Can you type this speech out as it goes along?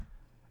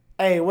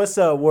Hey, what's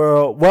up,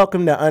 world?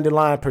 Welcome to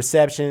Underlying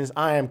Perceptions.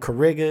 I am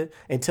Kariga,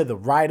 and to the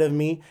right of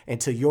me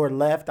and to your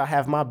left, I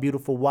have my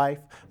beautiful wife,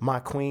 my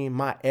queen,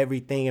 my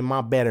everything, and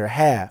my better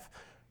half,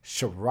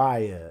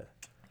 Shariah.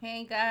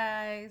 Hey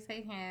guys,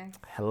 hey hands.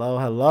 Hello,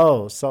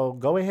 hello. So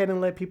go ahead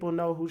and let people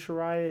know who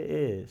Shariah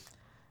is.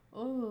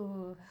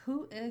 Ooh,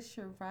 who is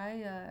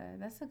Shariah?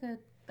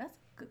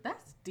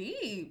 That's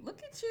deep.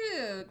 Look at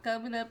you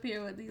coming up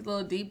here with these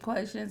little deep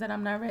questions that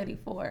I'm not ready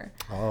for.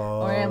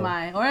 Or am Oh,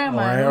 I? Or am or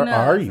I? Who are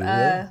knows? you?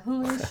 Yeah.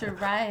 Who is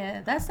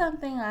Shariah? That's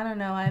something I don't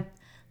know. I've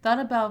thought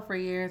about for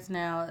years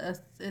now.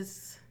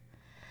 It's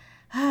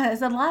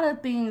a lot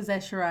of things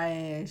that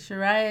Shariah is.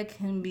 Shariah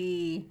can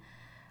be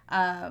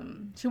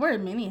she wears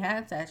many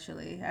hats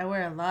actually. I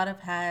wear a lot of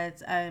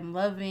hats. I'm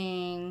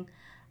loving.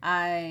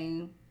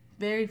 I'm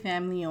very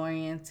family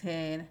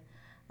oriented.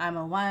 I'm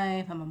a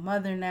wife. I'm a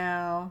mother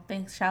now.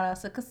 Thanks. Shout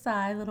out to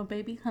Kasai, little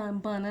baby hun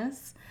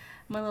bunnus.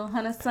 My little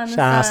hunna son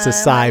Shout out to my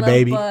Sai, little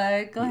baby.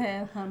 bud. Go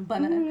ahead, hun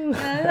bunna.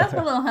 Yeah, that's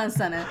my little hun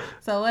son.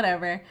 So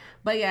whatever.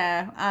 But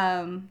yeah,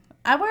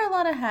 I wear a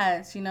lot of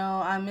hats. You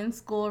know, I'm in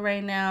school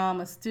right now. I'm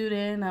a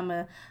student. I'm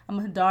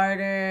a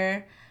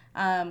daughter,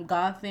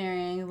 God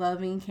fearing,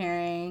 loving,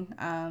 caring.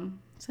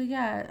 So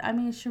yeah, I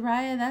mean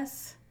Shariah,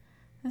 that's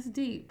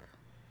deep.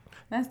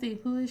 That's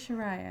deep. Who is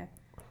Shariah?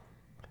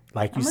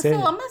 Like you I'm said,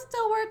 gonna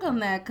still work on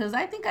that because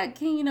I think I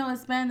can,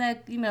 expand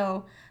that,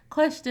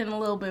 question a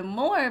little bit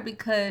more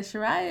because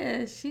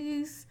Shariah,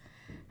 she's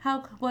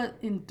what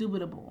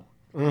indubitable.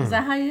 Is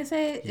that how you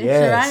say it? Is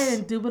Shariah yes.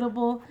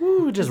 indubitable?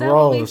 Ooh, Is just that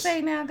what we rolls.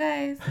 say now,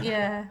 guys?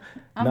 Yeah,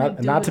 I'm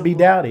Not to be indubitable.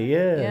 doubted,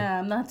 yeah. Yeah,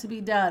 I'm not to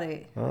be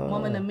doubted.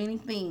 Woman Uh, of many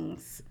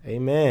things.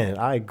 Amen.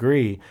 I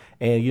agree.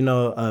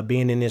 And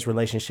being in this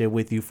relationship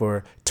with you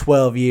for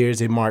 12 years,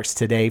 it marks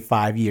today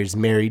 5 years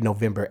married,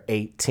 November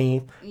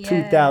 18th, Yes,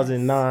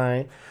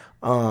 2009.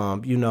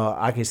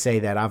 I can say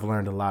that I've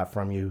learned a lot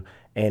from you,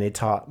 and it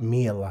taught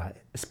me a lot,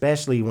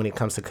 especially when it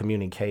comes to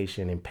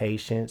communication and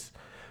patience.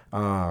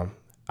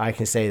 I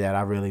can say that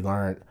I really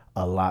learned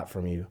a lot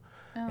from you.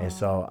 And oh,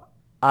 so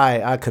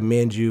I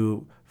commend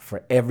you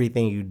for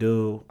everything you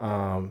do.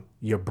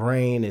 Your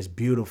brain is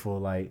beautiful.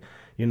 Like,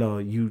 you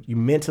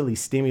mentally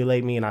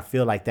stimulate me, and I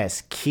feel like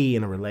that's key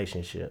in a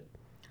relationship.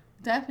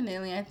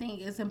 definitely. I think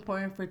it's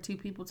important for two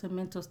people to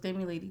mental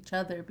stimulate each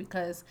other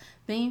because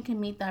then you can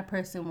meet that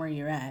person where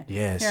you're at.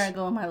 Here I Yes.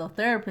 go in my little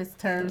therapist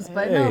terms,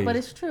 but no, but Hey.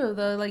 it's true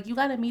though. Like you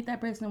got to meet that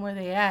person where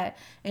they at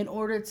in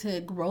order to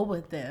grow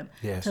with them,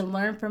 to Yes.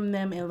 learn from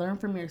them and learn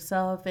from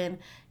yourself, and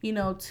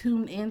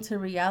tune into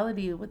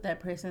reality with that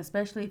person,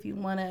 especially if you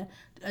want to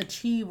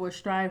achieve or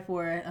strive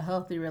for a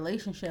healthy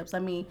relationships. I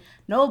mean,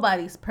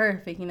 nobody's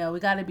perfect. We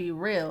got to be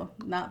real,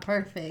 not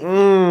perfect. See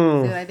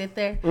Mm. what I did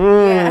there?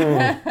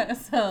 Mm. Yeah.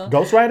 So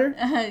Ghostwriter?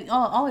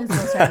 always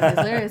ghostwriting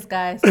his lyrics,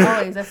 guys.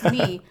 Always. That's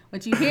me.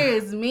 What you hear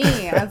is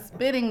me. I'm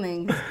spitting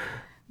things.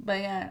 But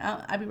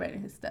yeah, I'll be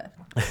writing his stuff.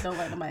 Don't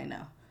let nobody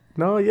know.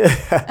 No,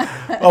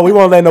 yeah. Oh, we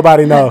won't let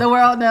nobody know. The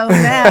world knows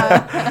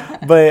now.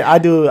 But I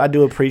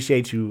do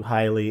appreciate you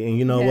highly. And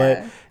you know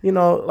what? Yeah.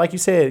 Like you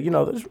said,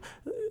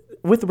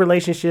 with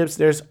relationships,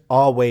 there's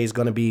always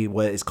going to be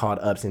what is called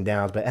ups and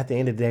downs. But at the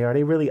end of the day, are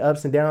they really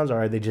ups and downs,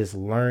 or are they just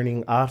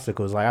learning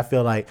obstacles? Like, I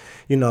feel like,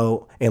 in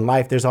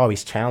life, there's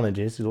always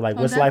challenges. Like,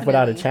 Oh, what's life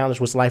without a definitely. challenge?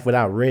 What's life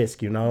without risk?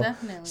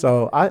 Definitely.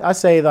 So I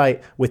say,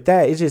 like, with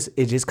that,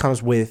 it just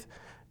comes with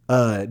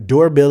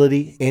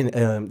durability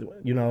and,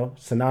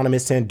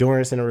 synonymous to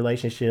endurance in a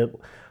relationship,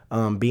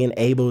 being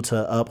able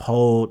to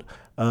uphold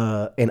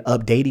and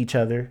update each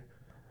other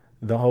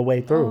the whole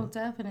way Oh, through,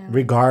 definitely.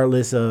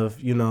 regardless of,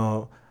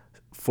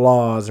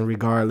 flaws, and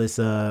regardless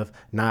of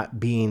not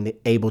being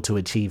able to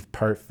achieve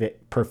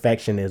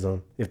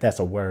perfectionism, if that's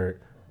a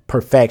word,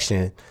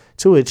 perfection,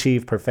 to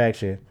achieve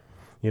perfection,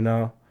 you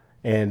know?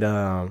 And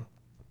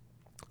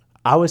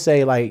I would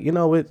say, like,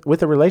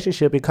 with a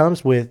relationship, it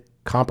comes with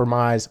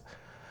compromise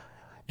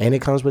and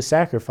it comes with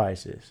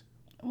sacrifices.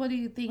 What do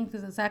you think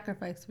is a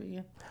sacrifice for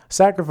you?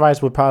 Sacrifice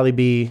would probably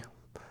be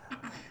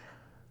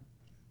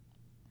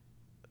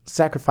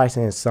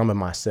sacrificing some of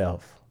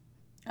myself.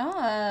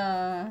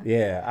 Oh.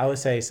 Yeah, I would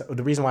say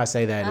the reason why I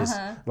say that Uh is,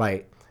 huh.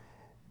 like,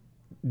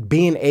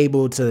 being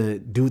able to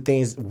do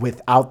things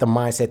without the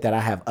mindset that I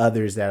have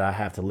others that I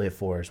have to live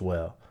for as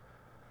well.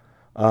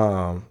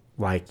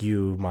 Like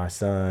you, my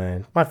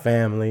son, my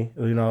family.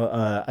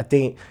 I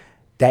think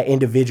that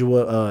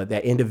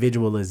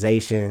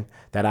individualization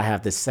that I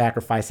have to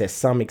sacrifice at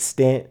some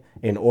extent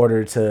in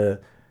order to,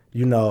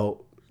 you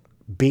know,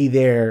 be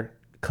there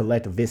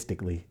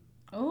collectivistically.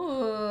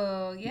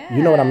 Oh,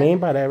 You know what I yeah. mean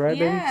by that, right,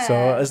 baby? So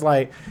Yeah. it's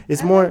like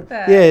it's I more, like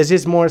yeah. that. It's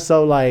just more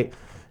so like,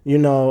 you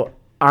know,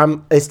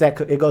 It's that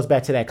it goes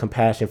back to that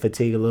compassion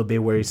fatigue a little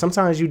bit, where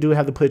sometimes you do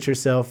have to put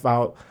yourself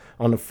out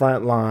on the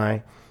front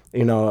line,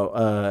 in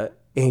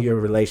your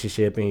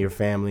relationship, in your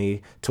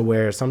family, to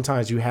where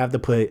sometimes you have to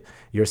put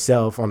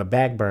yourself on the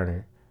back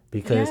burner,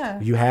 because Yeah.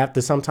 you have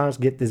to sometimes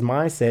get this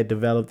mindset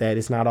developed that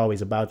it's not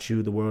always about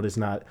you. The world is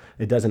not,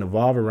 it doesn't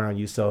evolve around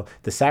you. So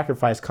the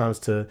sacrifice comes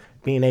to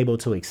being able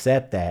to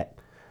accept that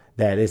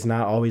that it's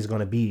not always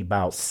going to be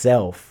about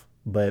self,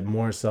 but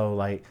more so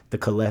like the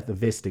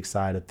collectivistic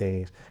side of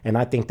things. And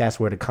I think that's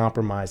where the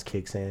compromise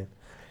kicks in.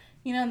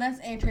 You know, that's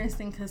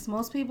interesting because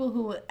most people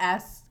who would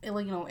ask,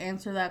 like, you know,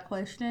 answer that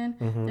question,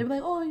 they're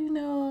like, oh, you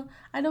know,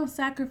 I don't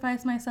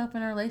sacrifice myself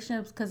in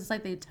relationships because it's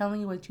like they're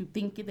telling you what you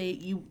think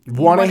you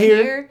want to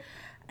hear.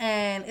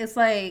 And it's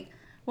like,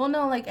 well,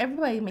 no, like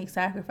everybody makes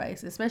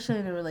sacrifices, especially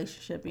in a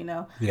relationship, you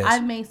know. Yes.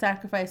 I've made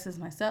sacrifices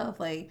myself,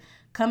 like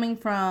coming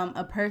from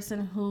a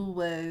person who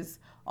was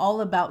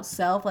all about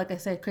self. Like I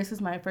said, Chris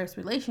is my first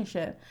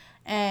relationship.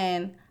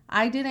 And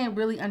I didn't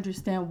really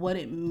understand what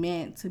it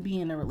meant to be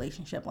in a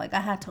relationship. Like I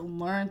had to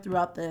learn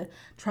throughout the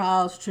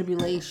trials,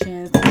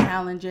 tribulations, the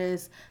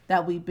challenges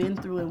that we've been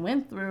through and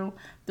went through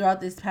throughout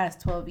this past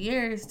 12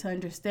 years to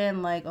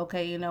understand like,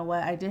 okay, you know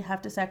what? I did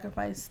have to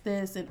sacrifice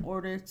this in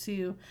order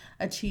to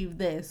achieve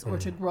this or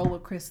to grow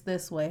with Chris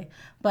this way.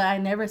 But I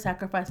never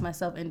sacrificed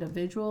myself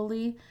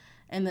individually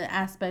in the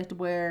aspect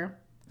where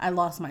I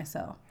lost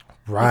myself.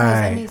 Right.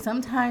 Because, I mean,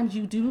 sometimes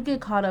you do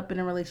get caught up in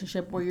a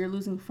relationship where you're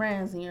losing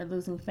friends and you're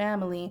losing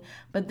family,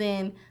 but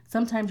then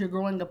sometimes you're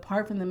growing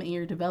apart from them and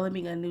you're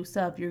developing a new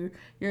self.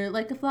 You're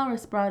like a flower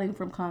sprouting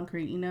from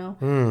concrete, you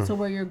know? So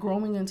where you're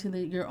growing into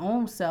your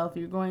own self,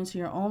 you're growing to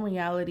your own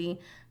reality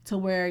to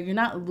where you're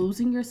not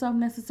losing yourself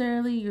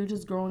necessarily, you're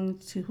just growing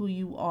to who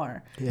you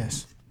are.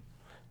 Yes.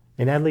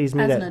 And that leads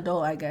me as an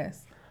adult, I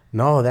guess.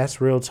 No, that's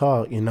real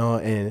talk, you know,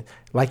 and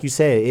like you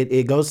said,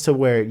 it goes to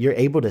where you're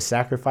able to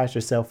sacrifice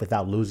yourself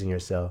without losing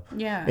yourself.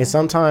 Yeah. And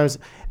sometimes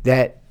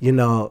that, you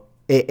know,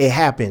 it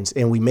happens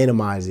and we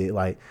minimize it.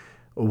 Like,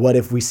 what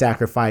if we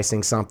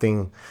sacrificing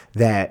something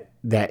that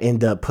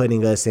end up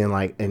putting us in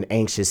like an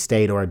anxious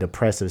state or a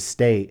depressive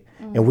state,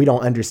 and we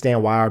don't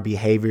understand why our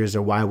behaviors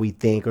or why we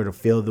think or to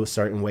feel the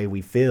certain way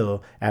we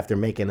feel after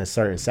making a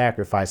certain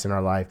sacrifice in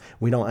our life.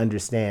 We don't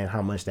understand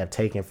how much they've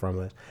taken from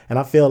us. And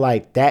I feel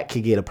like that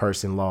could get a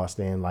person lost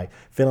in, like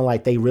feeling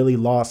like they really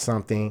lost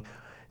something,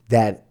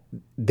 that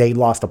they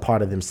lost a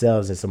part of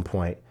themselves at some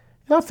point.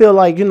 And I feel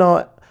like, you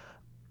know,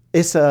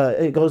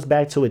 it goes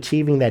back to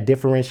achieving that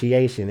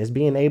differentiation. It's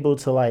being able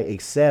to like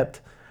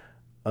accept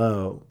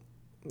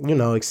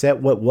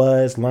accept what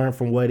was, learn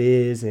from what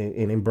is, and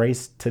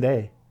embrace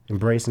today.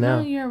 Embrace now.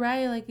 No, you're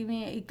right. Like, I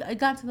mean, it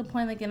got to the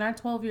point, like, in our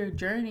 12-year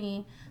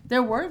journey,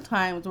 there were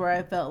times where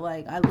I felt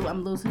like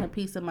I'm losing a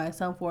piece of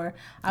myself, or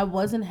I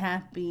wasn't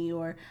happy,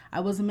 or I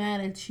was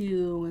mad at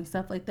you, and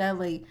stuff like that.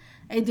 Like,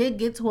 it did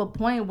get to a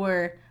point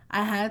where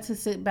I had to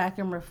sit back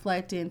and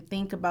reflect and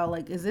think about,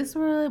 like, is this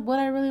really what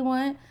I really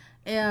want?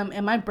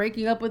 Am I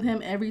breaking up with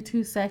him every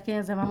 2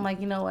 seconds? And I'm like,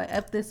 you know what?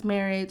 F this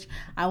marriage.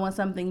 I want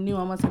something new.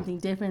 I want something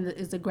different.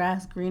 Is the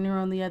grass greener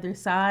on the other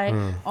side?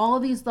 All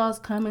of these thoughts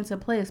come into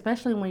play,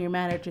 especially when you're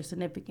mad at your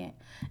significant.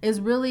 It's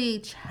really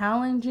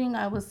challenging,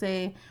 I would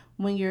say,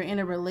 when you're in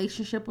a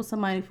relationship with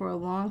somebody for a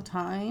long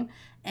time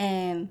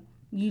and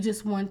you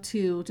just want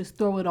to just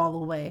throw it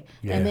all away.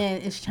 Yeah. And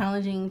then it's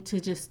challenging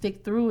to just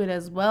stick through it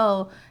as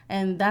well.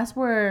 And that's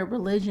where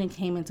religion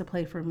came into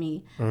play for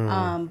me.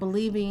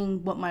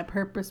 Believing what my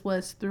purpose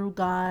was through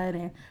God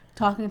and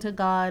talking to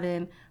God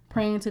and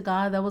praying to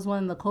God. That was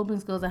one of the coping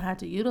skills I had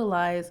to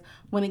utilize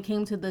when it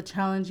came to the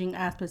challenging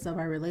aspects of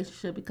our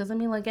relationship. Because, I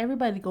mean, like,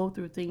 everybody go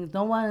through things.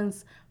 No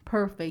one's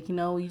perfect, you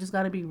know. You just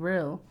got to be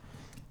real.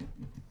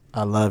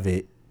 I love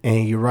it.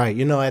 And you're right.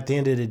 You know, at the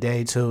end of the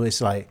day, too,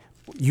 it's like,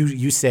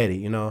 You said it,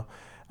 you know.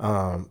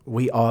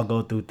 We all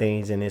go through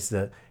things, and it's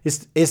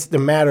the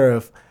matter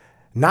of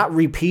not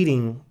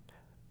repeating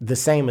the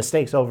same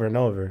mistakes over and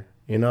over,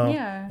 you know.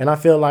 Yeah. And I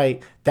feel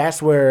like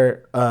that's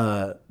where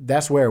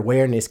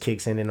awareness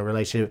kicks in a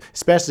relationship,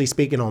 especially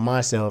speaking on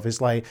myself.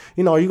 It's like,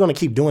 you know, are you going to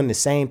keep doing the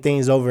same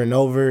things over and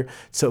over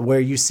to where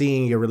you're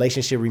seeing your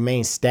relationship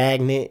remain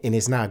stagnant and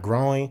it's not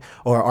growing?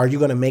 Or are you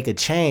going to make a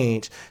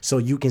change so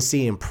you can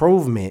see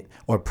improvement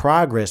or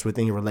progress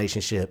within your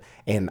relationship?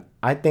 And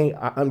I think,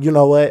 you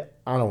know what?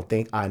 I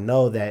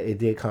know that it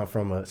did come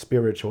from a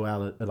spiritual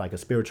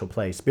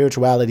place.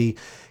 Spirituality,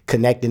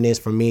 connectedness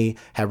for me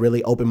had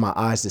really opened my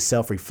eyes to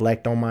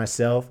self-reflect on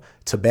myself,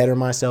 to better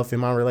myself in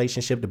my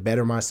relationship, to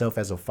better myself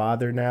as a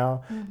father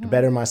now, to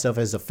better myself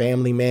as a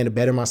family man, to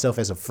better myself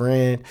as a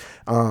friend.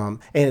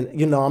 And,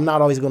 you know, I'm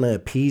not always going to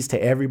appease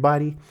to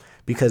everybody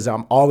because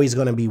I'm always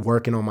going to be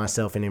working on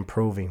myself and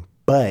improving.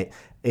 But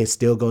it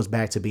still goes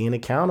back to being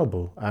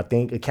accountable. I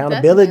think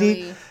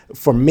accountability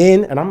for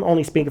men, and I'm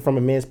only speaking from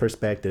a men's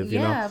perspective, you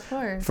know. Yeah, of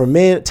course. For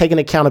men, taking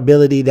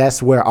accountability,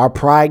 that's where our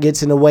pride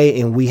gets in the way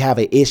and we have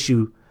an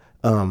issue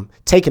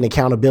taking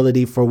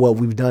accountability for what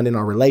we've done in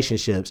our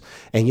relationships.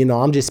 And, you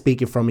know, I'm just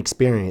speaking from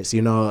experience.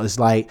 You know, it's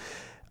like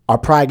our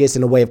pride gets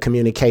in the way of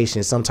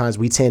communication. Sometimes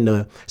we tend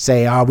to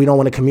say, oh, we don't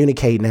want to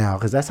communicate now,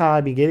 because that's how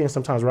I be getting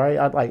sometimes, right?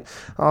 I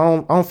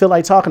don't feel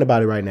like talking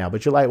about it right now.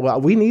 But you're like,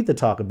 well, we need to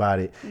talk about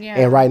it. Yeah.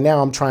 And right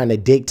now I'm trying to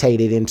dictate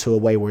it into a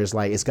way where it's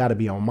like, it's got to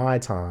be on my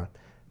time.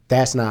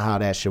 That's not how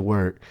that should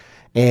work.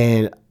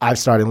 And I've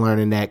started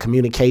learning that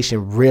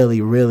communication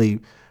really, really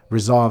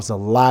resolves a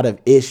lot of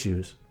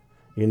issues,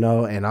 you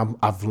know, and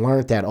I've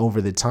learned that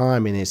over the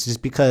time. And it's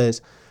just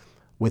because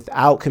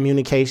without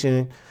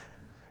communication,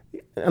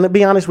 and to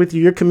be honest with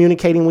you, you're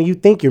communicating when you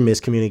think you're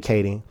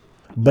miscommunicating.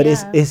 But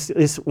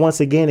it's once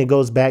again, it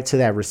goes back to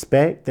that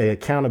respect, the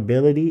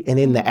accountability, and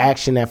then the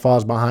action that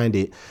falls behind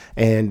it.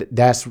 And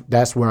that's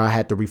where I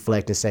had to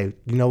reflect and say,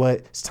 you know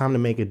what, it's time to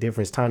make a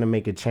difference, time to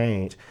make a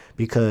change,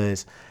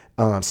 because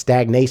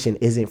stagnation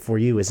isn't for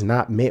you. It's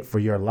not meant for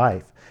your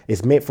life.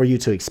 It's meant for you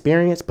to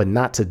experience, but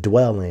not to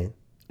dwell in.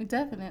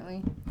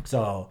 Definitely.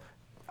 So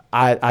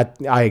I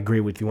agree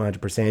with you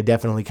 100%. It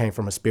definitely came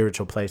from a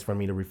spiritual place for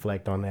me to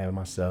reflect on that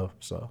myself.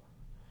 So.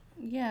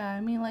 Yeah, I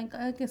mean, like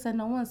I said,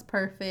 no one's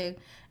perfect.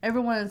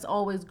 Everyone's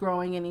always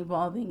growing and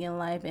evolving in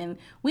life. And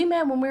we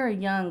met when we were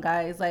young,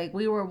 guys. Like,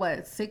 we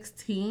were,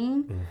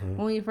 16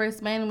 when we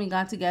first met and we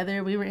got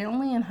together. We were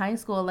only in high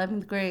school,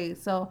 11th grade.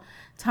 So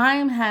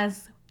time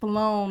has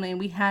flown and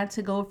we had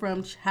to go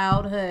from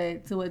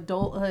childhood to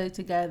adulthood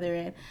together.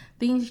 And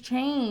things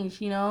change,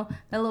 that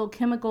little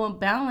chemical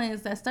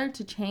imbalance that start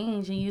to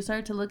change. And you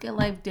start to look at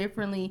life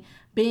differently.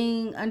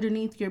 Being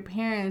underneath your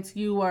parents,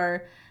 you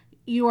are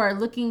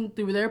looking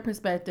through their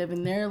perspective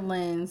and their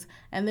lens,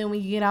 and then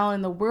when you get out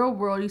in the real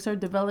world, you start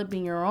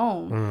developing your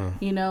own.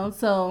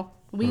 So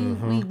we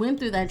went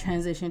through that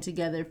transition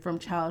together from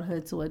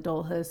childhood to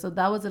adulthood. So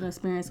that was an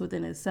experience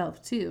within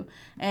itself too.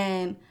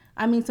 And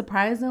I mean,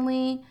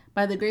 surprisingly,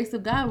 by the grace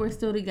of God, we're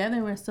still together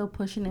and we're still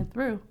pushing it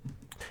through.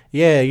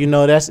 Yeah,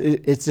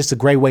 it's just a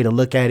great way to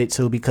look at it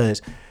too,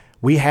 because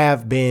we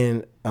have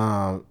been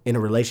in a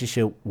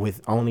relationship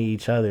with only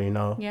each other,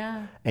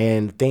 Yeah.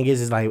 And the thing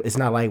is like, it's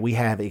not like we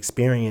have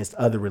experienced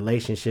other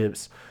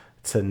relationships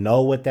to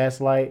know what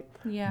that's like.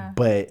 Yeah.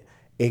 But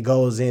it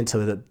goes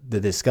into the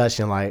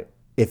discussion, like,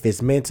 if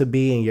it's meant to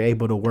be and you're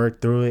able to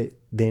work through it,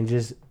 then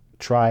just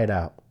try it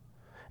out.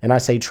 And I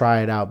say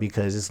try it out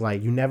because it's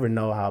like, you never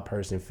know how a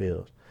person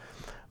feels.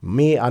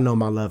 Me, I know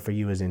my love for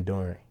you is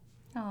enduring.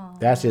 Aww.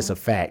 That's just a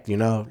fact,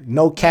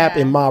 No cap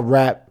in my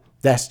rap.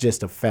 That's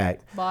just a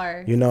fact.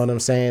 Bars. You know what I'm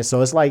saying?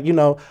 So it's like,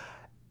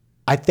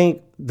 I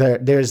think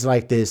there's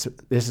like this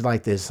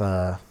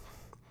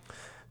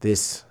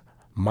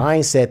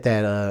mindset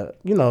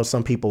that,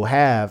 some people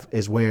have,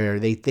 is where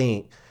they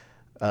think,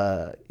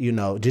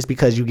 just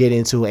because you get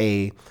into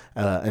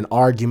an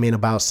argument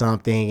about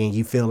something and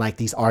you feel like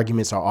these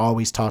arguments are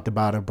always talked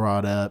about or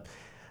brought up,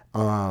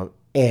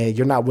 and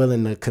you're not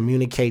willing to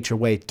communicate your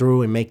way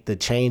through and make the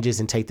changes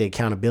and take the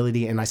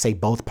accountability. And I say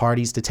both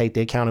parties to take the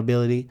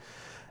accountability.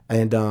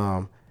 And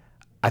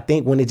I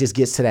think when it just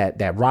gets to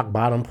that rock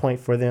bottom point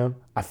for them,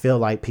 I feel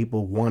like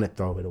people want to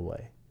throw it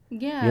away.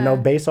 Yeah.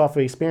 Based off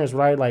of experience,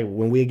 right? Like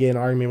when we get in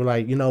an argument, we're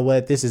like, you know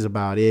what, this is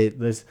about it.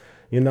 Let's,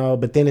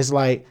 but then it's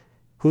like,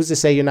 who's to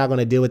say you're not going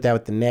to deal with that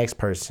with the next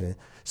person?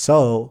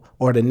 So,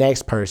 or the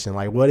next person,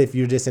 like, what if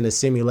you're just in a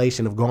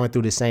simulation of going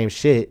through the same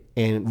shit,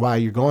 and while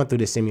you're going through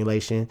the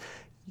simulation,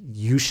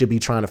 you should be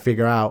trying to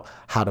figure out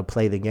how to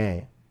play the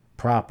game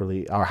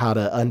properly, or how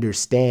to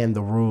understand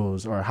the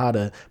rules, or how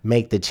to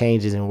make the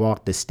changes and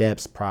walk the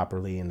steps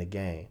properly in the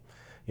game.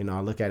 I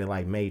look at it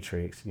like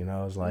Matrix,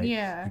 it's like,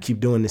 you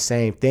keep doing the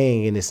same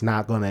thing and it's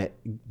not going to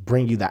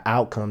bring you the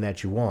outcome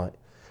that you want,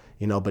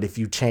 but if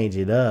you change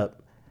it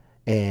up,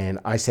 and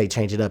I say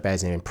change it up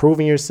as in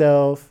improving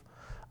yourself,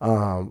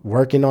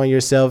 working on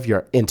yourself,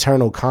 your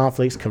internal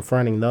conflicts,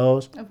 confronting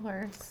those, of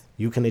course,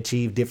 you can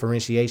achieve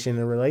differentiation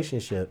in a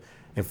relationship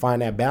and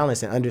find that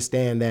balance and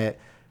understand that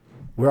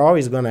we're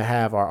always going to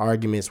have our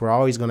arguments. We're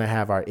always going to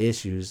have our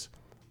issues.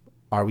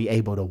 Are we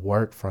able to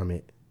work from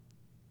it?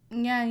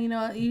 Yeah,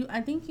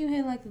 I think you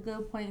hit like a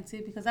good point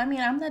too, because I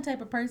mean, I'm that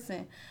type of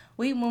person.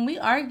 When we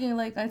argue,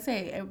 like I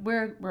say,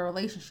 we're a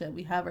relationship.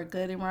 We have our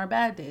good and our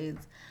bad days.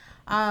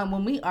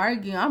 When we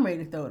argue, I'm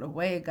ready to throw it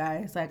away,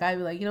 guys. Like, I'd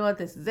be like, you know what,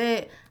 this is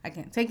it. I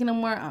can't take it no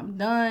more. I'm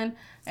done.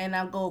 And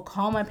I'll go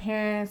call my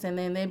parents, and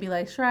then they'd be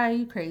like, Shry,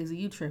 you crazy,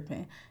 you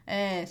tripping.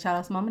 And shout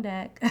out to Mom and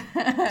Dad.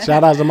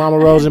 Shout out to Mama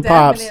Rose and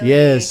Pops.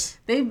 Yes.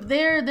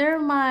 They're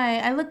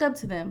I look up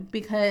to them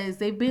because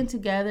they've been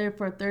together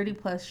for 30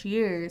 plus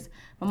years.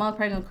 My mom's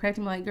probably gonna correct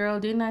me, like, girl,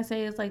 didn't I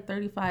say it's like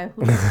 35?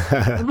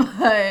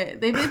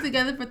 But they've been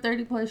together for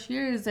 30 plus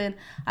years, and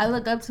I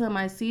look up to them.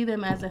 I see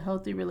them as a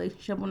healthy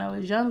relationship. When I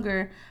was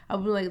younger, I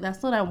would be like,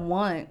 that's what I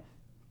want.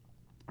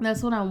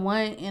 That's what I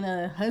want in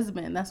a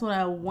husband. That's what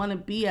I want to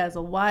be as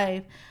a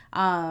wife.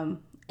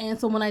 And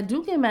so when I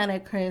do get mad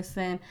at Chris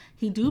and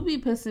he do be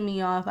pissing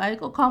me off, I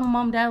go call my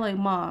mom and dad, like,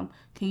 Mom,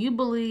 can you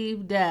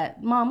believe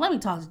Dad? Mom, let me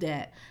talk to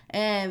Dad.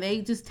 And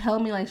they just tell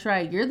me, like,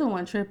 Shry, you're the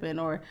one tripping.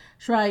 Or,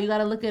 Shry, you got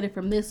to look at it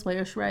from this way.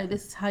 Or, Shry,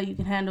 this is how you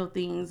can handle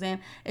things.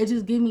 And it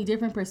just gives me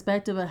different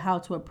perspective of how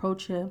to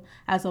approach him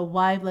as a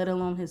wife, let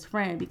alone his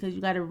friend. Because you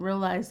got to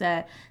realize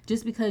that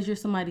just because you're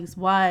somebody's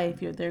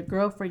wife, you're their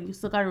girlfriend, you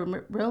still got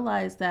to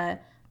realize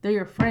that they're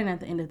your friend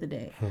at the end of the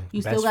day.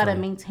 You still got to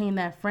maintain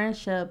that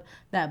friendship,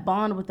 that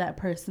bond with that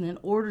person in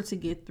order to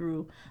get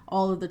through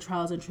all of the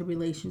trials and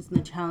tribulations and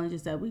the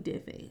challenges that we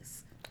did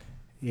face.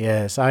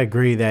 Yes, I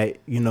agree that,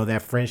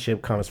 that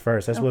friendship comes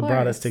first. That's what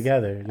brought us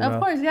together.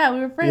 Of course, yeah. We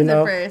were friends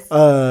at first.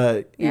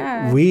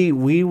 Yeah.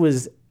 We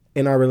was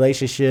in our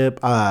relationship,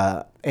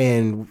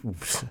 and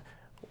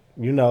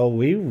you know,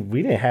 we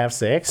didn't have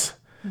sex.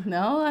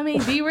 No, I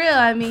mean, be real.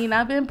 I mean,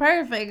 I've been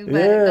perfect, but go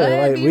Yeah,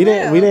 ahead, like be we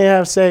real. didn't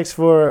have sex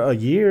for a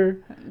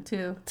year,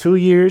 Too. 2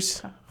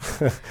 years.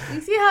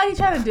 You see how he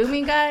trying to do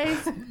me, guys?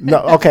 No,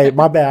 okay,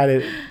 my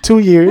bad. 2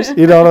 years,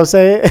 you know what I'm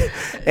saying?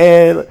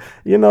 And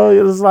you know,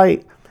 it was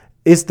like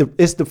it's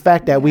the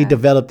fact that we Yeah.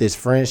 developed this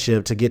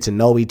friendship to get to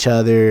know each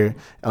other,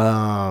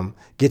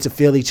 get to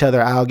feel each other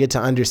out, get to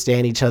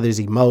understand each other's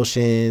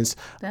emotions,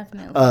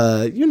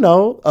 Definitely. you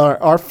know,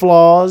 our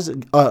flaws,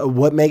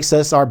 what makes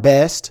us our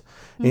best,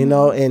 you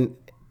know, and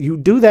you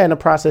do that in the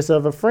process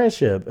of a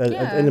friendship,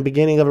 Yeah. in the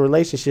beginning of a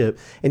relationship.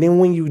 And then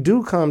when you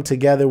do come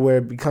together, where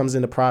it becomes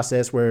in the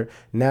process where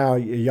now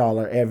y'all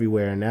are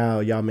everywhere, now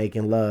y'all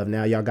making love,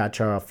 now y'all got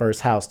your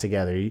first house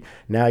together,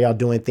 now y'all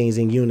doing things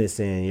in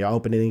unison, you're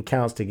opening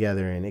accounts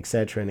together, and et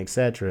cetera, and et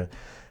cetera.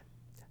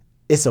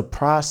 It's a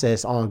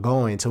process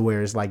ongoing to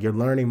where it's like you're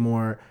learning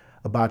more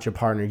about your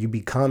partner, you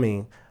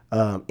becoming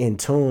in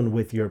tune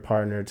with your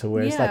partner to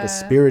where it's like Yeah. a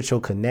spiritual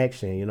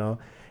connection, you know.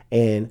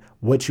 And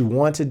what you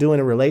want to do in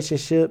a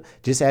relationship,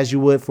 just as you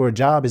would for a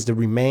job, is to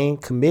remain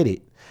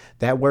committed.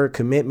 That word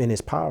commitment is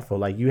powerful.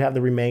 Like you have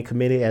to remain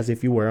committed as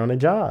if you were on a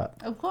job.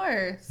 Of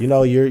course. You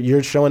know,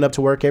 you're showing up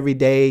to work every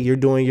day. You're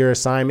doing your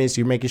assignments.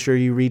 You're making sure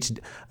you reach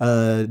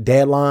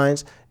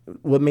deadlines.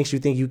 What makes you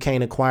think you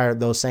can't acquire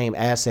those same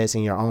assets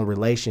in your own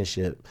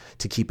relationship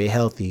to keep it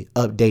healthy,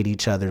 update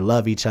each other,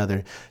 love each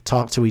other,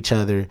 talk to each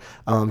other,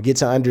 get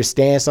to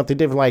understand something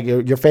different? Like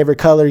your favorite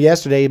color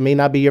yesterday may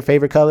not be your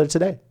favorite color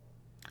today.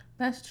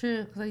 That's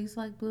true, because I used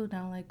to like blue,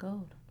 now I like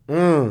gold.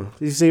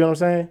 You see what I'm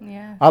saying?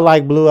 Yeah. I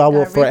like blue. I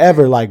will Got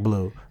forever like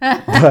blue.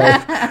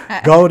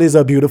 But gold is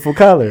a beautiful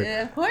color.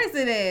 Yeah, of course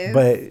it is.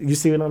 But you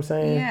see what I'm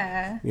saying?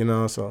 Yeah. You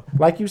know, so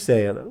like you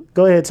said,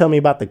 go ahead and tell me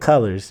about the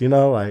colors. You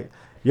know, like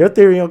your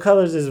theory on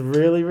colors is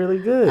really, really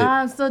good.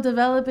 I'm still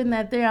developing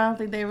that theory. I don't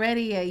think they're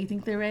ready yet. You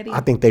think they're ready? I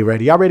think they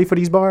ready. Y'all ready for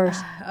these bars?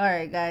 All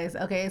right, guys.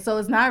 Okay, so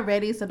it's not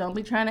ready, so don't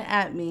be trying to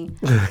at me.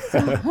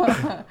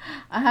 So,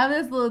 I have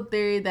this little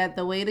theory that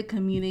the way to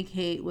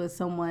communicate with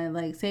someone,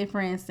 like, say,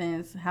 for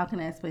instance, how can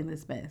I explain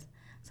this best?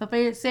 So,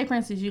 say, for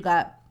instance, you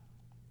got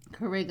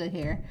Kariga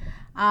here.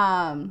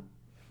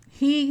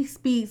 He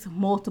speaks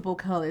multiple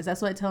colors.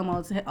 That's what I tell him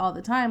all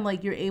the time.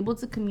 Like, you're able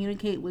to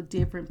communicate with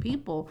different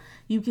people.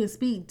 You can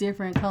speak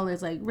different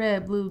colors like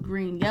red, blue,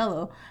 green,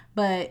 yellow.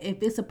 But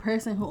if it's a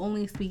person who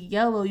only speaks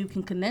yellow, you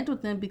can connect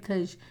with them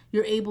because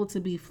you're able to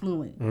be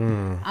fluent.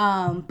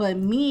 But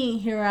me,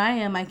 here I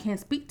am, I can't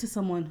speak to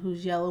someone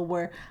who's yellow,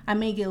 where I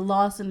may get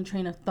lost in a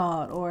train of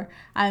thought, or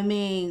I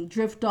may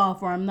drift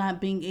off, or I'm not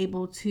being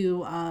able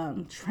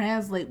to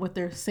translate what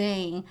they're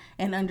saying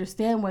and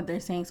understand what they're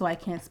saying. So I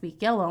can't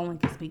speak yellow, I only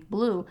can speak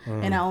blue.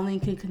 And I only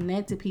can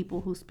connect to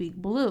people who speak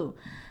blue.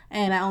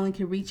 And I only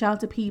can reach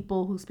out to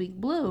people who speak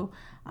blue.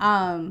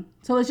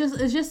 So it's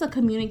just a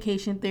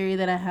communication theory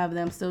that I have that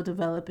I'm still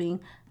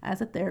developing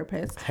as a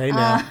therapist. Hey,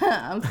 now.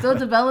 I'm still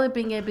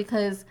developing it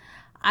because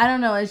I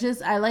don't know. It's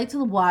just I like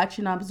to watch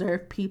and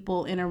observe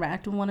people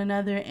interact with one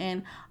another,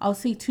 and I'll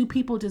see two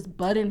people just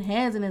butting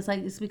heads, and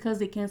it's because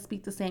they can't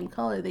speak the same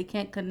color. They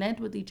can't connect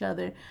with each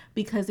other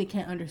because they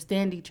can't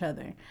understand each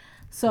other.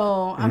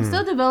 So I'm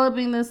still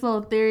developing this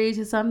little theory. It's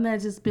just something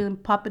that's just been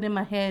popping in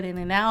my head in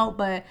and out,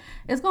 but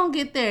it's gonna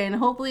get there. And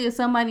hopefully, if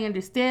somebody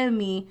understand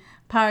me,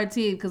 power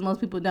to you, because most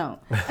people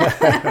don't.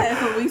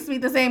 We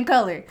speak the same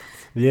color.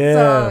 Yeah.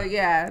 So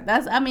yeah,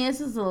 it's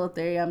just a little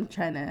theory I'm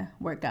trying to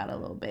work out a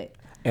little bit.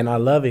 And I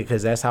love it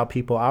because that's how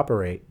people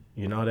operate.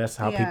 You know, that's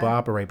how Yeah. people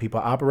operate. People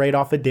operate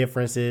off of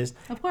differences.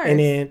 Of course. And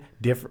then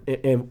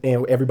and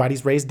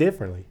everybody's raised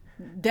differently.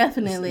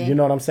 Definitely. You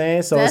know what I'm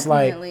saying? So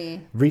Definitely.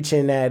 it's like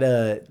reaching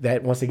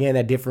that once again,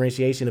 that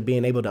differentiation of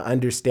being able to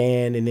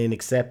understand and then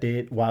accept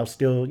it while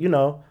still, you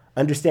know,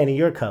 understanding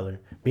your color,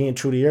 being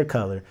true to your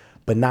color,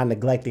 but not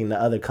neglecting the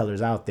other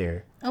colors out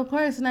there. Of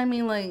course. And I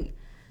mean, like,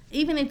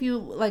 even if you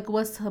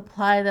was to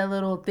apply that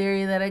little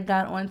theory that I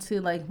got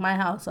onto my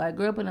house. So I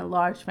grew up in a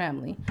large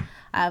family.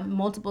 I have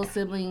multiple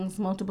siblings,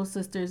 multiple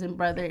sisters and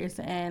brothers,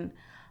 and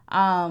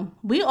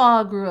we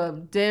all grew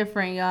up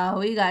different, y'all.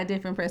 We got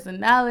different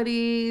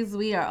personalities.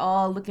 We are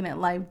all looking at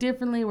life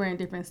differently. We're in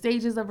different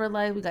stages of our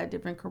life. We got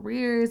different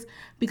careers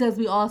because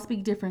we all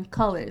speak different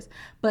colors.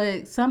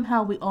 But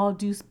somehow we all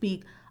do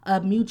speak a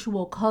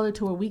mutual color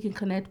to where we can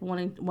connect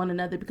one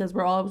another because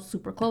we're all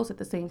super close at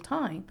the same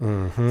time.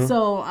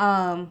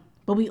 So,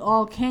 but we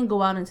all can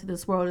go out into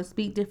this world and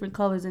speak different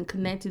colors and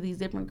connect to these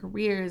different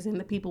careers and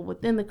the people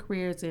within the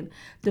careers and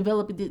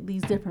develop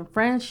these different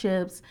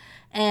friendships.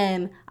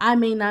 And I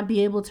may not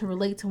be able to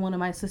relate to one of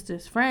my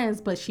sister's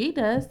friends, but she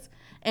does.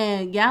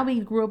 And yeah, we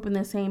grew up in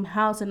the same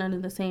house and under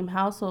the same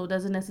household.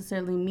 Doesn't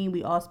necessarily mean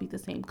we all speak the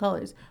same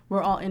colors.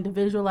 We're all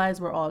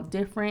individualized. We're all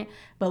different,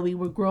 but we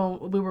were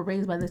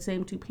raised by the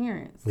same two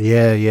parents.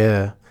 Yeah,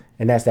 yeah.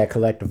 And that's that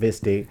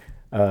collectivistic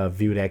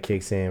view that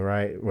kicks in,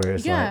 right? Where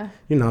it's like,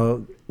 you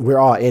know, we're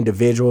all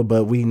individual,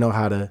 but we know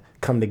how to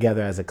come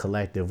together as a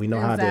collective. We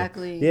know how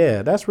to.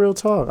 Yeah, that's real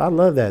talk. I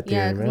love that theory,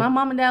 yeah, because my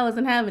mom and dad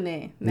wasn't having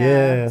it. Nah,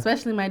 yeah.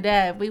 Especially my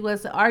dad. If we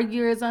was to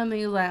argue or something,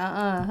 he was like,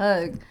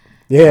 hug.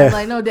 Yeah. I'm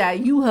like, no,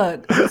 Dad, you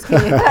hug. Just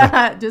kidding.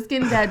 Just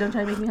kidding, Dad. Don't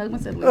try to make me hug my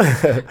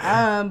siblings.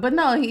 But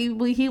no,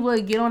 he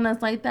would get on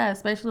us like that,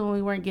 especially when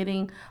we weren't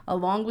getting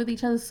along with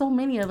each other. So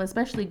many of us,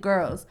 especially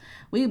girls,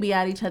 we'd be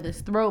at each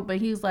other's throat. But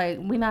he's like,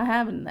 we're not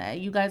having that.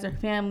 You guys are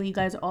family. You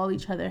guys are all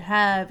each other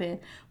have, and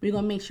we're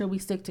gonna make sure we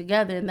stick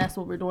together. And that's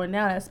what we're doing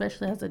now.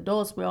 Especially as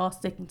adults, we're all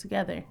sticking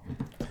together.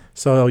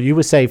 So you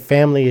would say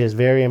family is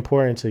very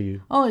important to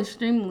you? Oh,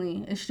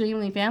 extremely,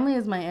 extremely. Family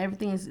is my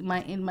everything. Is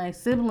my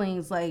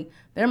siblings, like,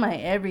 they're my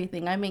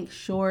everything. I make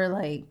sure,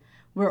 like,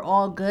 we're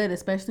all good,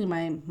 especially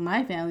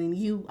my family.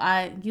 You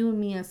and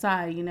me and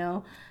Sai. You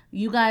know,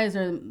 you guys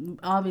are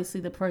obviously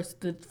the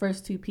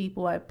first two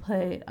people I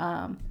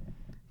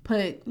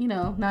put, you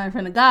know, not in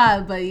front of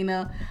God, but, you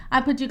know, I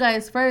put you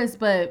guys first.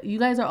 But you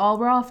guys we're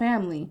all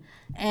family.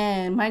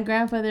 And my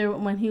grandfather,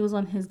 when he was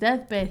on his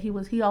deathbed,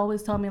 he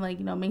always told me, like,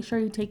 you know, make sure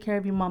you take care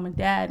of your mom and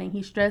dad. And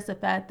he stressed the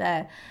fact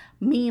that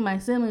me and my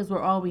siblings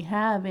were all we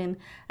have. And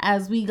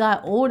as we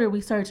got older, we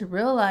started to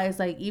realize,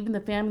 like, even the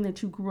family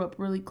that you grew up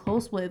really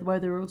close with,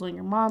 whether it was on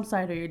your mom's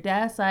side or your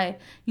dad's side,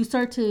 you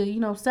start to, you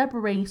know,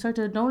 separate. You start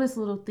to notice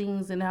little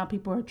things and how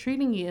people are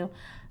treating you.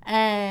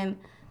 And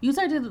you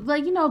start to,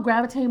 like, you know,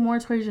 gravitate more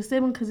towards your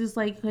sibling because it's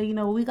like, you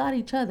know, we got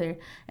each other.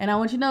 And I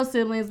want you to know,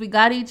 siblings, we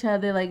got each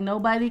other. Like,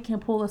 nobody can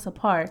pull us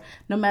apart.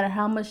 No matter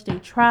how much they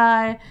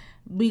try,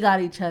 we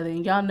got each other.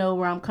 And y'all know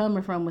where I'm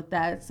coming from with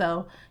that.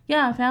 So,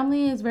 yeah,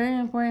 family is very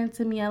important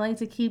to me. I like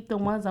to keep the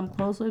ones I'm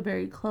close with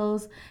very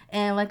close.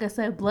 And like I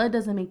said, blood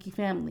doesn't make you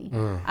family.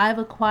 I've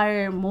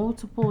acquired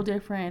multiple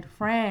different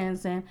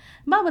friends. And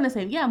I'm not going to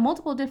say, yeah,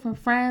 multiple different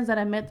friends that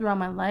I met throughout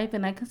my life.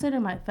 And I consider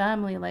my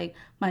family, like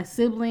my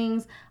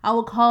siblings. I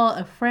will call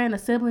a friend a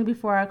sibling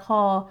before I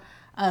call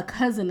a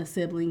cousin a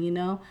sibling, you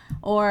know,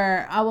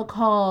 or I will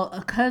call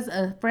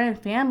a friend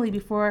family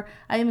before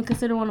I even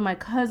consider one of my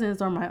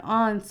cousins or my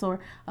aunts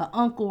or an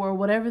uncle or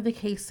whatever the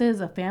case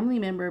is a family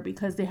member,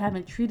 because they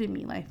haven't treated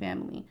me like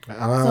family.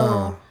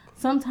 So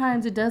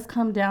sometimes it does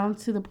come down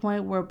to the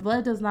point where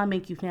blood does not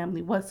make you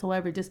family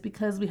whatsoever. Just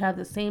because we have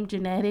the same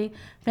genetic,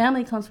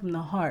 family comes from the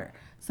heart.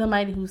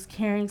 Somebody who's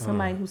caring,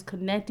 somebody who's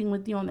connecting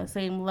with you on the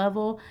same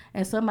level,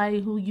 and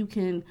somebody who you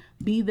can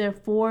be there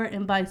for,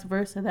 and vice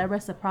versa, that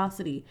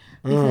reciprocity.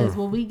 Because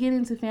when we get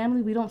into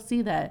family, we don't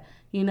see that,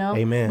 you know?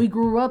 Amen. We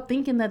grew up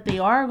thinking that they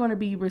are going to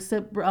be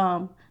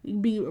reciprocating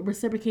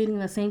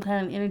the same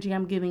kind of energy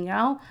I'm giving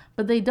out,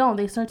 but they don't.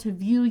 They start to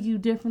view you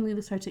differently.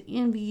 They start to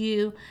envy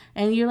you,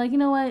 and you're like, you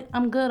know what?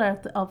 I'm good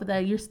off of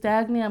that. You're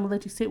stagnant. I'm gonna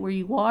let you sit where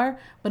you are,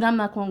 but I'm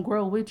not gonna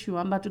grow with you.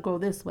 I'm about to go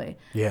this way.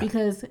 Yeah.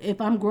 Because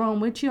if I'm growing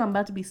with you, I'm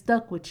about to be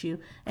stuck with you,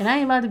 and I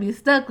ain't about to be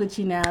stuck with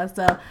you now.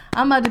 So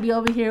I'm about to be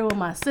over here with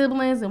my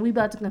siblings, and we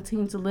about to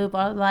continue to live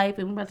our life,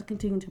 and we're about to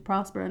continue to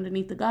prosper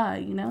underneath the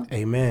God. You know?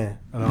 Amen.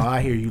 Oh,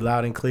 I hear you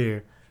loud and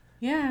clear.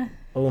 Yeah.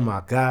 Oh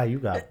my God, you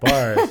got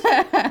bars.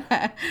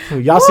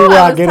 Y'all see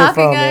where I get it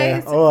from,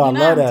 man. Oh, I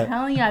love that. I'm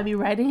telling you, I be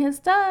writing his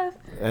stuff.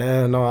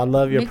 Yeah, no, I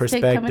love your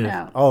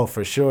perspective. Oh,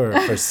 for sure,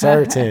 for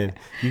certain.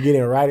 You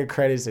getting writer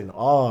credits and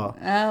all.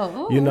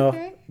 Oh, you know.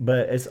 Okay.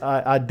 But it's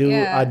I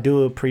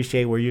do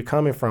appreciate where you're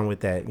coming from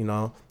with that. You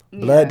know,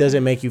 blood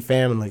doesn't make you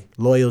family.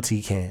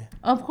 Loyalty can.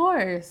 Of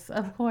course,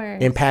 of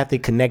course.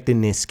 Empathic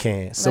connectedness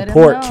can.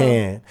 Support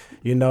can.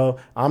 You know,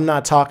 I'm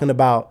not talking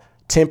about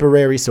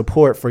temporary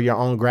support for your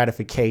own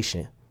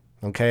gratification.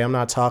 Okay, I'm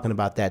not talking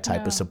about that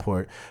type of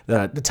support.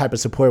 The type of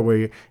support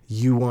where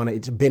you want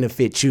it to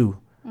benefit you.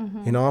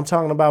 You know, I'm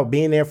talking about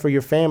being there for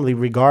your family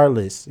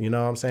regardless. You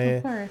know what I'm saying?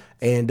 Of course.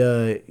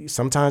 And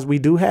sometimes we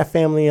do have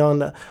family on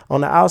the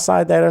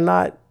outside that are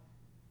not,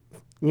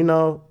 you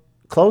know,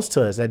 close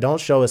to us, that don't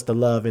show us the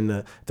love and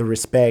the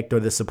respect or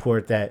the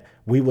support that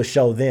we would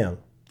show them.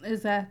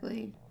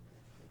 Exactly.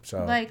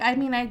 So, like, I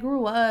mean, I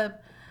grew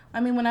up. I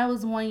mean, when I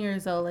was 1 year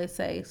old, let's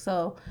say,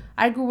 so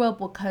I grew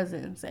up with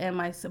cousins and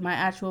my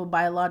actual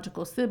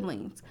biological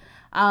siblings.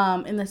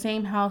 In the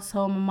same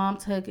household, my mom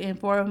took in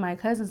 4 of my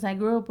cousins. I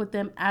grew up with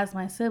them as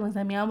my siblings.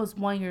 I mean, I was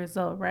 1 year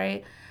old,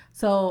 right?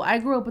 So I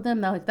grew up with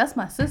them. They're like, that's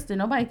my sister.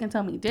 Nobody can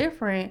tell me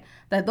different.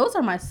 That those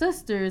are my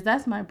sisters.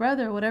 That's my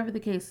brother, whatever the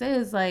case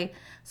is. Like,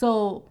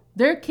 so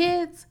their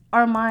kids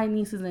are my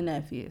nieces and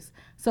nephews.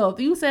 So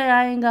if you say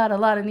I ain't got a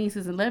lot of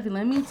nieces and nephews,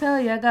 let me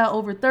tell you, I got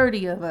over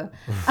 30 of them.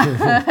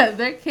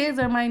 Their kids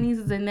are my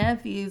nieces and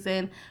nephews,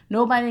 and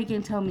nobody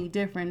can tell me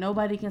different.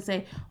 Nobody can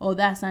say, oh,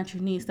 that's not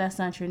your niece, that's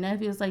not your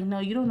nephew. It's like, no,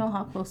 you don't know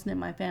how close-knit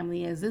my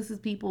family is. This is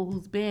people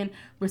who's been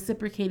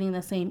reciprocating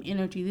the same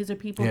energy. These are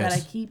people that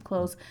I keep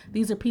close.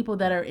 These are people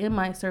that are in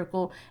my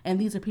circle,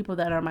 and these are people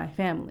that are my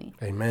family.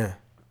 Amen.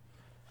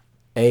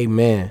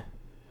 Amen.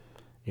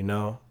 You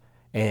know,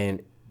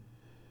 and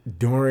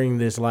during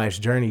this life's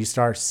journey, you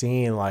start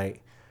seeing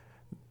like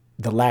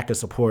the lack of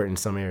support in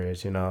some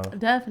areas, you know.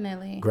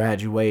 Definitely.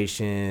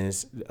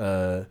 Graduations,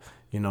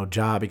 you know,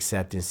 job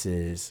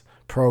acceptances,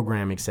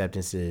 program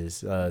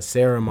acceptances,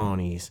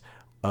 ceremonies,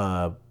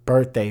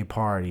 birthday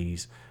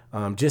parties,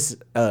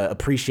 just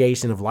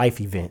appreciation of life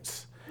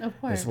events.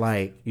 Of course. It's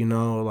like, you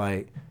know,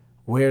 like,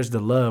 where's the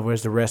love?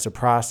 Where's the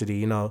reciprocity?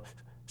 You know,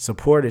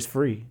 support is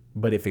free.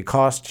 But if you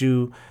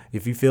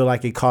feel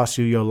like it costs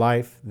you your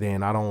life,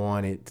 then I don't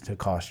want it to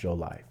cost your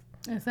life.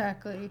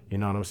 Exactly. You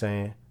know what I'm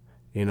saying?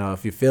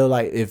 If you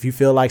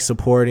feel like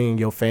supporting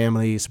your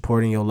family,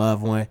 supporting your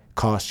loved one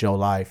costs your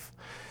life,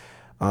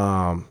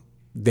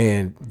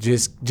 then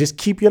just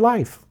keep your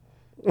life.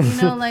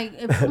 Like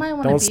if somebody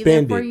want to be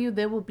there for you,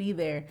 they will be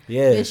there.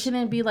 Yes. It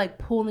shouldn't be like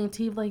pulling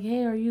teeth, like,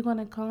 hey, are you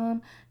gonna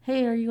come?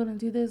 Hey, are you gonna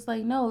do this?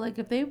 Like, no, like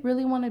if they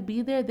really want to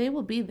be there, they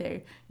will be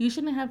there. You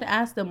shouldn't have to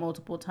ask them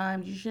multiple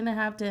times. You shouldn't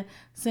have to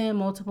send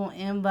multiple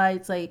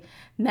invites. Like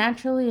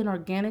naturally and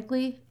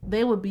organically,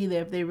 they would be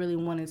there if they really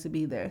wanted to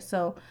be there.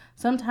 So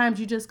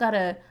sometimes you just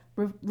gotta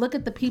look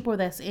at the people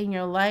that's in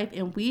your life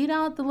and weed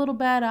out the little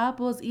bad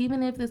apples,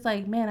 even if it's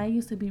like, man, I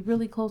used to be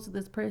really close to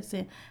this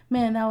person.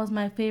 Man, that was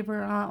my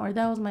favorite aunt, or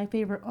that was my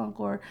favorite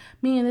uncle, or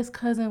me and this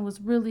cousin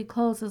was really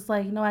close. It's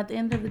like, at the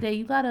end of the day,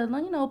 you gotta,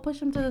 push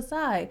them to the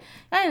side.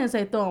 I didn't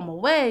say throw them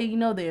away.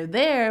 They're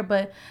there,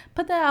 but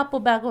put that apple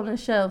back on the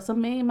shelf.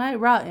 Some might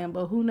rotten,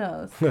 but who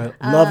knows?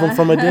 Love them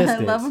from a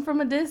distance. Love them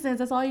from a distance.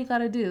 That's all you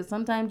gotta do.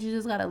 Sometimes you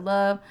just gotta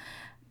love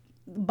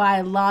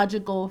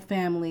biological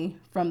family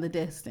from the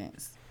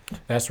distance.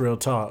 That's real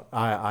talk.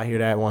 I hear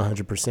that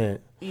 100%.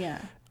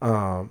 Yeah.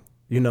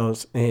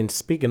 And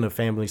speaking of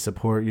family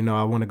support,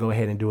 I want to go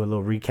ahead and do a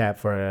little recap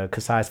for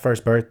Kasai's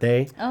first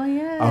birthday. Oh,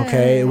 yeah.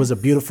 Okay. It was a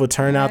beautiful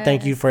turnout. Yes.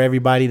 Thank you for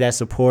everybody that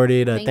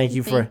supported. Thank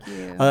you.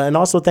 And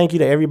also thank you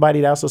to everybody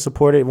that also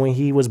supported when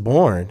he was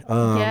born.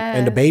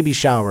 And the baby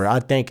shower. I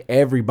thank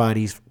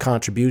everybody's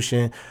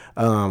contribution.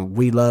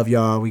 We love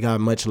y'all. We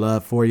got much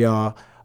love for y'all.